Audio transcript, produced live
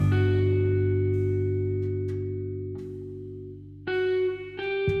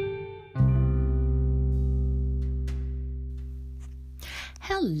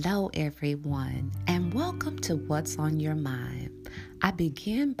Hello, everyone, and welcome to What's on Your Mind. I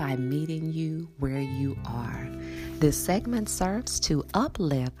begin by meeting you where you are. This segment serves to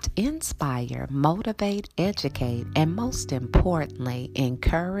uplift, inspire, motivate, educate, and most importantly,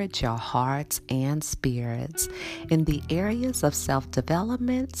 encourage your hearts and spirits in the areas of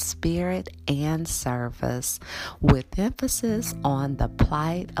self-development, spirit, and service, with emphasis on the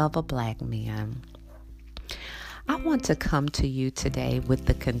plight of a Black man. I want to come to you today with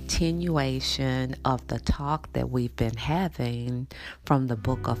the continuation of the talk that we've been having from the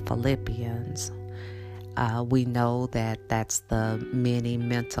book of Philippians. We know that that's the mini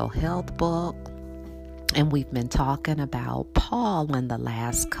mental health book, and we've been talking about Paul in the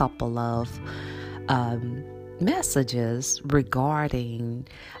last couple of messages regarding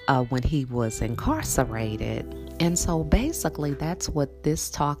when he was incarcerated. And so basically that's what this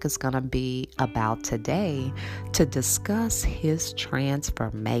talk is going to be about today, to discuss his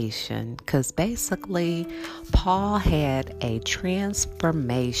transformation, because basically Paul had a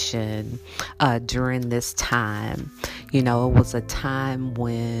transformation during this time. You know, it was a time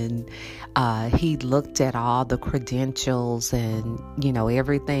when he looked at all the credentials and, you know,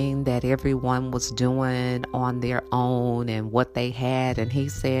 everything that everyone was doing on their own and what they had. And he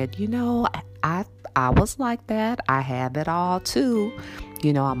said, you know, I was like that. I have it all too.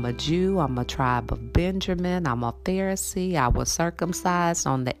 You know, I'm a Jew. I'm a tribe of Benjamin. I'm a Pharisee. I was circumcised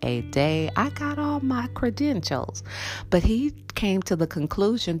on the 8th day. I got all my credentials. But he came to the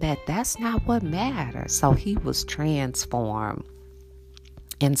conclusion that that's not what matters. So he was transformed.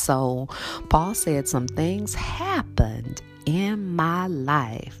 And so Paul said some things happened in my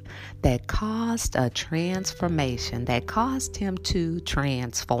life that caused a transformation, that caused him to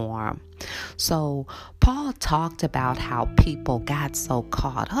transform. So Paul talked about how people got so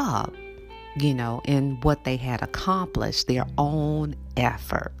caught up, you know, in what they had accomplished, their own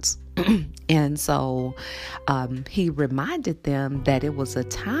efforts. And so he reminded them that it was a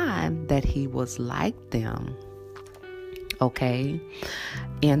time that he was like them. Okay.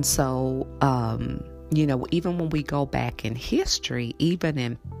 And so, you know, even when we go back in history, even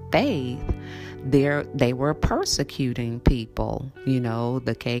in faith, they were persecuting people. You know,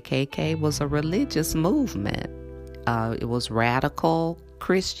 the KKK was a religious movement. It was radical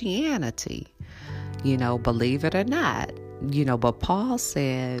Christianity, you know, believe it or not. You know, but Paul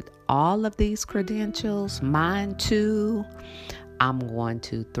said, all of these credentials, mine too, I'm going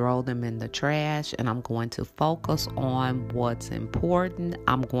to throw them in the trash and I'm going to focus on what's important.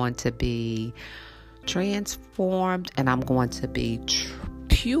 I'm going to be transformed and I'm going to be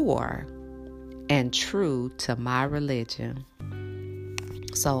pure and true to my religion.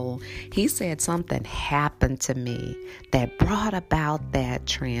 So he said something happened to me that brought about that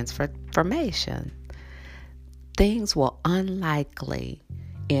transformation. Things will unlikely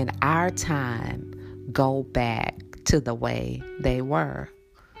in our time go back to the way they were.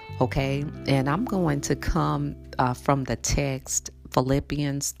 Okay. And I'm going to come from the text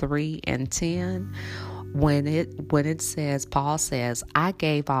Philippians 3:10, when it says, Paul says, I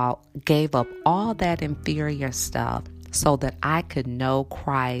gave up all that inferior stuff so that I could know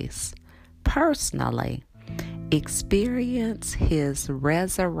Christ personally, experience his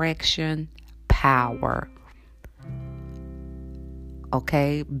resurrection power.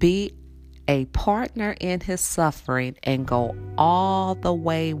 Okay, be a partner in his suffering and go all the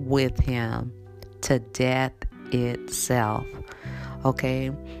way with him to death itself.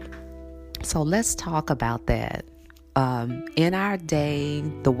 Okay, so let's talk about that. In our day,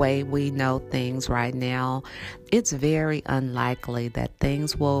 the way we know things right now, it's very unlikely that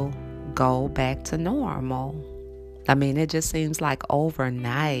things will go back to normal. I mean, it just seems like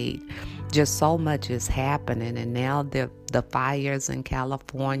overnight, just so much is happening. And now the fires in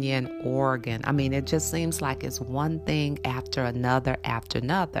California and Oregon, I mean, it just seems like it's one thing after another.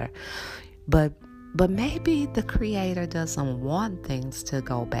 But maybe the Creator doesn't want things to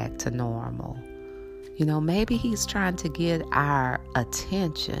go back to normal. You know, maybe he's trying to get our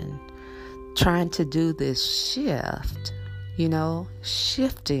attention, trying to do this shift, you know,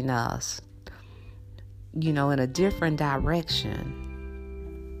 shifting us, you know, in a different direction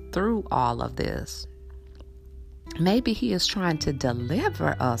through all of this. Maybe he is trying to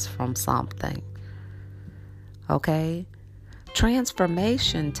deliver us from something. Okay?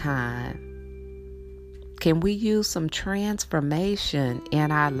 Transformation time. Can we use some transformation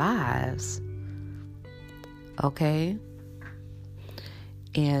in our lives? Okay?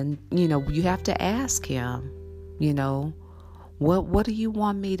 And, you know, you have to ask him, you know, what do you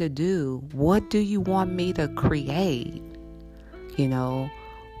want me to do? What do you want me to create? You know,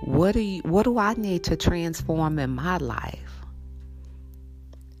 what do I need to transform in my life?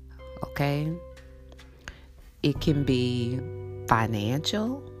 Okay? It can be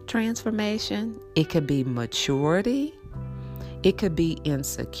financial transformation. It could be maturity. It could be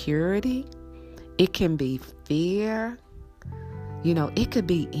insecurity. It can be fear. It could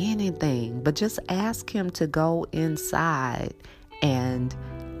be anything, but just ask him to go inside and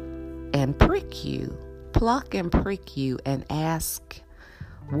prick you, pluck and prick you, and ask,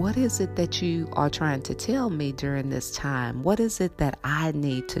 what is it that you are trying to tell me during this time? What is it that I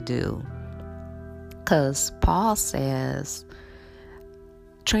need to do? Because Paul says,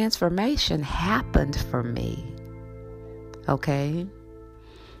 transformation happened for me. Okay?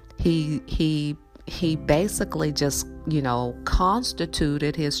 He basically just,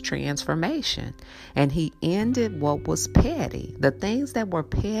 constituted his transformation, and he ended what was petty. The things that were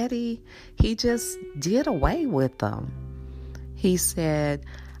petty, he just did away with them. He said,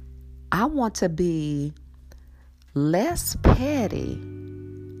 I want to be less petty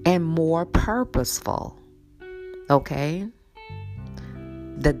and more purposeful. Okay?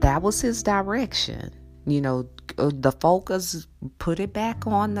 That was his direction. The focus, put it back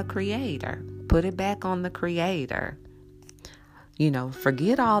on the Creator. Put it back on the Creator.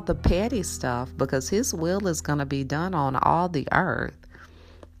 Forget all the petty stuff, because his will is going to be done on all the earth.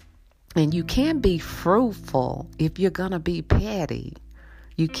 And you can't be fruitful if you're going to be petty.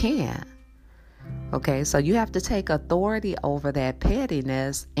 You can't. Okay, so you have to take authority over that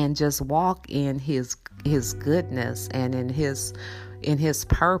pettiness and just walk in his goodness and in his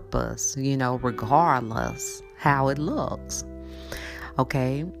purpose, regardless how it looks.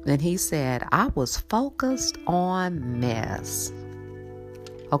 Okay, and he said, I was focused on mess.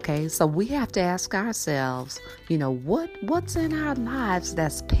 Okay, so we have to ask ourselves, what's in our lives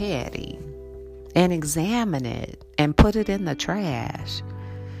that's petty, and examine it and put it in the trash,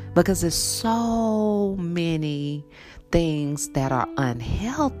 because there's so many things that are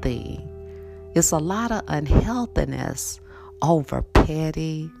unhealthy. It's a lot of unhealthiness over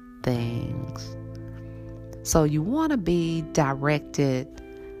petty things. So you want to be directed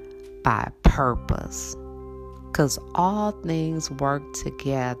by purpose, because all things work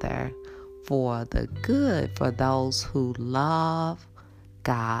together for the good for those who love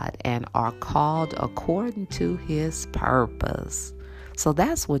God and are called according to his purpose. So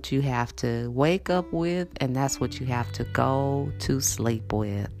that's what you have to wake up with, and that's what you have to go to sleep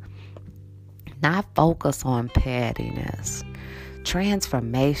with. Not focus on pettiness.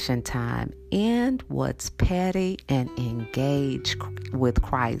 Transformation time. End what's petty and engage with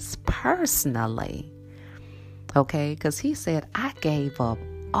Christ personally. Okay? Because he said, I gave up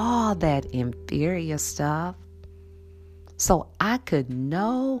all that inferior stuff so I could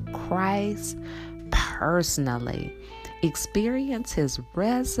know Christ personally. Experience his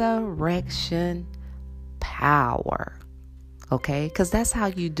resurrection power. Okay? Because that's how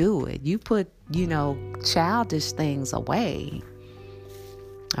you do it. You put, childish things away.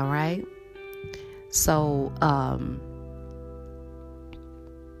 All right? So,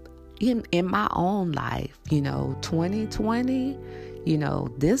 in my own life, 2020,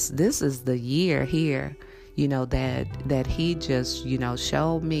 this is the year here, that he just,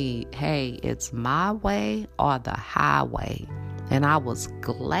 showed me, hey, it's my way or the highway. And I was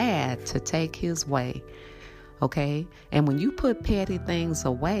glad to take his way. Okay? And when you put petty things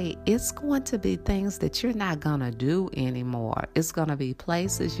away, it's going to be things that you're not going to do anymore. It's going to be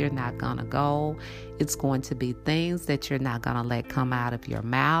places you're not going to go. It's going to be things that you're not going to let come out of your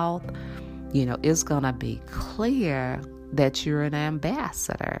mouth. It's going to be clear that you're an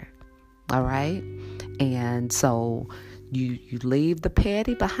ambassador. All right? And so you leave the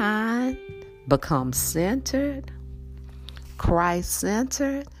petty behind, become centered,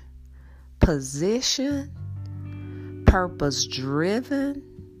 Christ-centered, position, purpose-driven,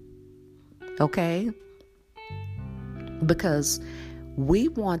 okay? Because we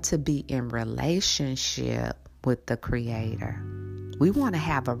want to be in relationship with the Creator. We want to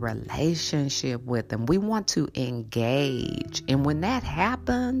have a relationship with Him. We want to engage. And when that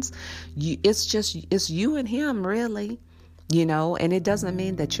happens, it's you and Him, really. And it doesn't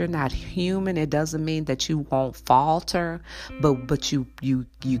mean that you're not human. It doesn't mean that you won't falter, but you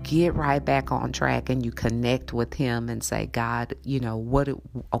get right back on track and you connect with him and say, God, what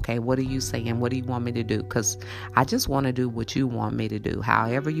are you saying? What do you want me to do? Because I just want to do what you want me to do,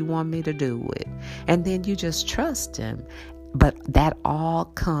 however you want me to do it. And then you just trust him. But that all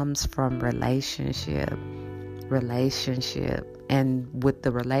comes from relationship. And with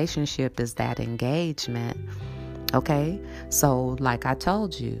the relationship is that engagement. Okay, so like I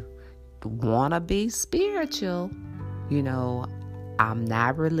told you, want to be spiritual, I'm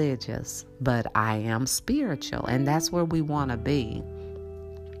not religious, but I am spiritual, and that's where we want to be.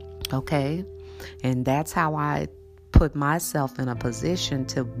 Okay? And that's how I put myself in a position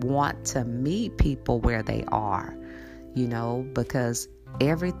to want to meet people where they are, because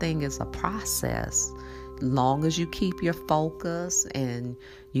everything is a process. Long as you keep your focus and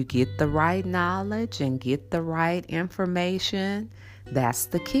you get the right knowledge and get the right information, that's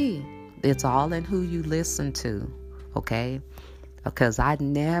the key. It's all in who you listen to, okay? Because I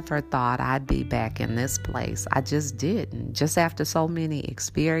never thought I'd be back in this place. I just didn't. Just after so many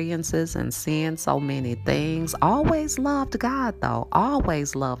experiences and seeing so many things. Always loved God, though.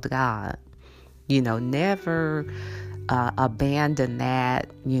 Always loved God. Never abandon that,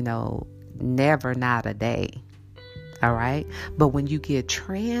 never, not a day. All right. But when you get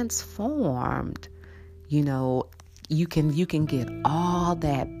transformed, you can get all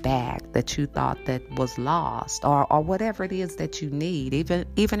that back that you thought that was lost, or whatever it is that you need, even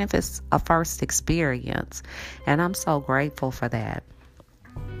if it's a first experience. And I'm so grateful for that.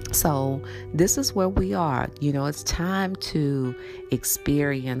 So this is where we are. It's time to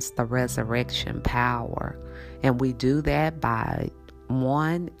experience the resurrection power. And we do that by,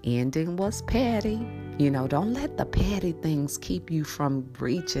 one, ending what's petty. Don't let the petty things keep you from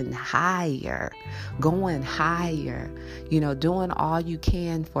reaching higher, going higher, doing all you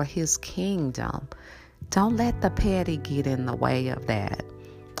can for his kingdom. Don't let the petty get in the way of that.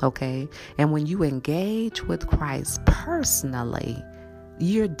 Okay? And when you engage with Christ personally,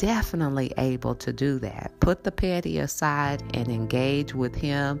 you're definitely able to do that. Put the petty aside and engage with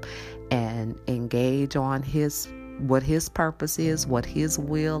him, and engage on what his purpose is, what his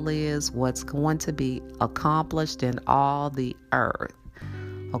will is, what's going to be accomplished in all the earth.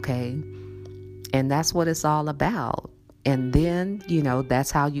 Okay? And that's what it's all about. And then,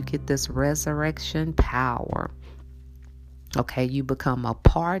 that's how you get this resurrection power. Okay, you become a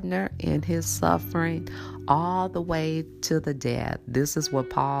partner in his suffering all the way to the death. This is what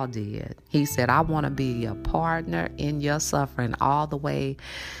Paul did. He said, I want to be a partner in your suffering all the way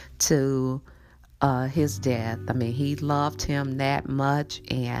to his death. I mean, he loved him that much,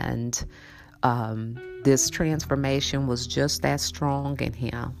 and this transformation was just that strong in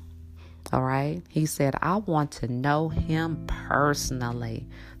him. All right? He said, I want to know him personally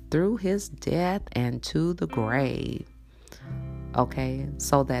through his death and to the grave. Okay,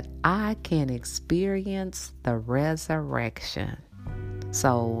 so that I can experience the resurrection.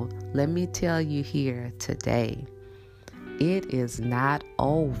 So let me tell you here today, it is not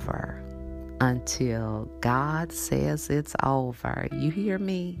over until God says it's over. You hear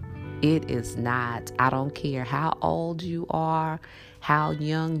me? It is not. I don't care how old you are, how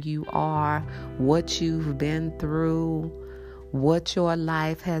young you are, what you've been through, what your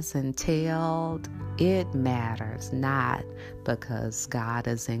life has entailed. It matters not, because God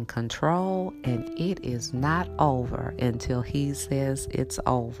is in control, and it is not over until he says it's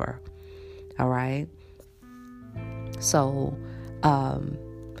over. All right? So,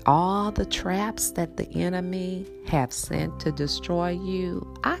 all the traps that the enemy have sent to destroy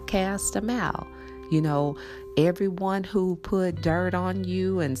you, I cast them out. Everyone who put dirt on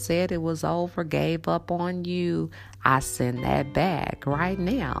you and said it was over, gave up on you, I send that back right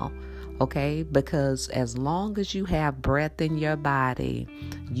now. Okay? Because as long as you have breath in your body,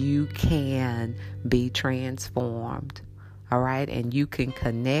 you can be transformed. All right? And you can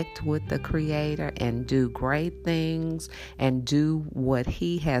connect with the Creator and do great things and do what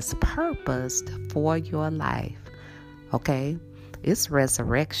he has purposed for your life. Okay? It's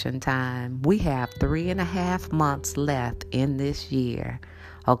resurrection time. We have 3.5 months left in this year.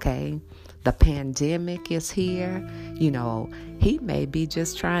 Okay? The pandemic is here. He may be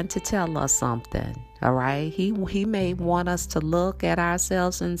just trying to tell us something. All right? He may want us to look at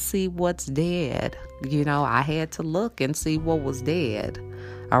ourselves and see what's dead. I had to look and see what was dead.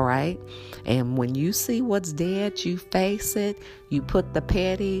 All right? And when you see what's dead, you face it. You put the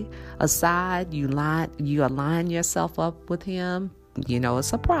petty aside. You align yourself up with him.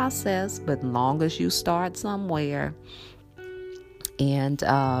 It's a process, but long as you start somewhere, and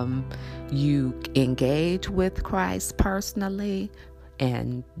you engage with Christ personally,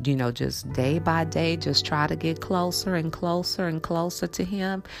 and just day by day, just try to get closer and closer and closer to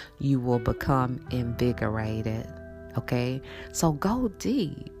him, you will become invigorated. Okay? So go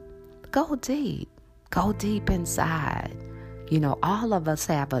deep inside. All of us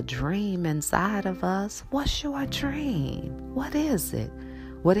have a dream inside of us. What's your dream? What is it?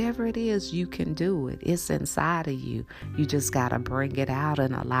 Whatever it is, you can do it. It's inside of you. You just got to bring it out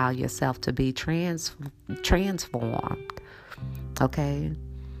and allow yourself to be transformed. Okay?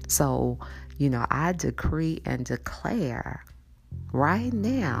 So, I decree and declare right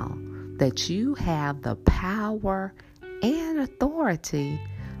now that you have the power and authority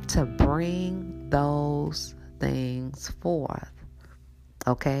to bring those things forth.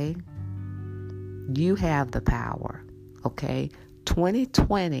 Okay? You have the power. Okay?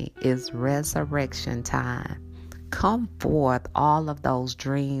 2020 is resurrection time. Come forth all of those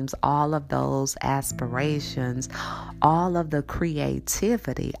dreams, all of those aspirations, all of the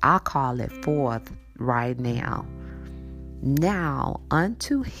creativity. I call it forth right now. Now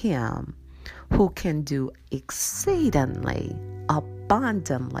unto him who can do exceedingly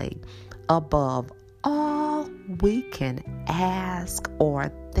abundantly above all we can ask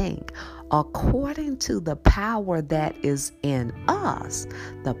or think, according to the power that is in us,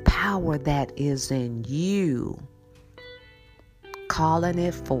 the power that is in you. Calling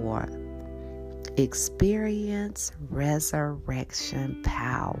it forth. Experience resurrection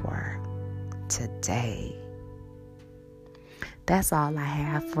power today. That's all I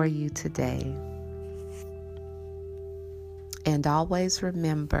have for you today. And always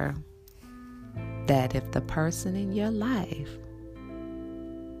remember that if the person in your life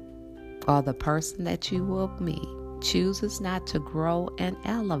or the person that you will meet chooses not to grow and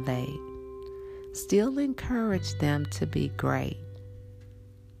elevate, still encourage them to be great.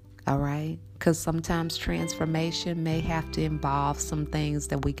 All right? Because sometimes transformation may have to involve some things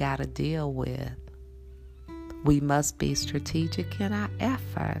that we got to deal with. We must be strategic in our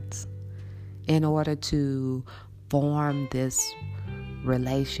efforts in order to form this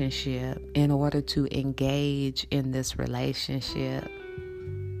relationship, in order to engage in this relationship.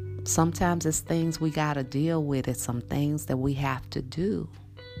 Sometimes it's things we got to deal with. It's some things that we have to do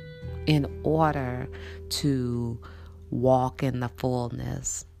in order to walk in the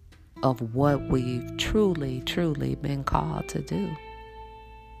fullness of what we've truly, truly been called to do.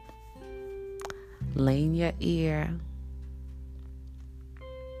 Lean your ear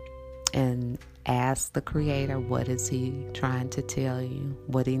and ask the Creator, what is He trying to tell you?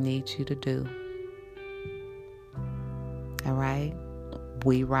 What He needs you to do. All right?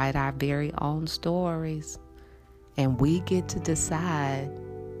 We write our very own stories, and we get to decide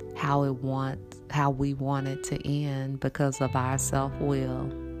how we want it to end because of our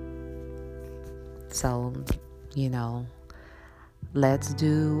self-will. So, let's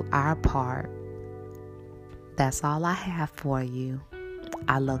do our part. That's all I have for you.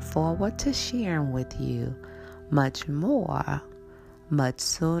 I look forward to sharing with you much more, much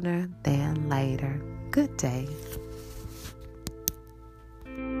sooner than later. Good day.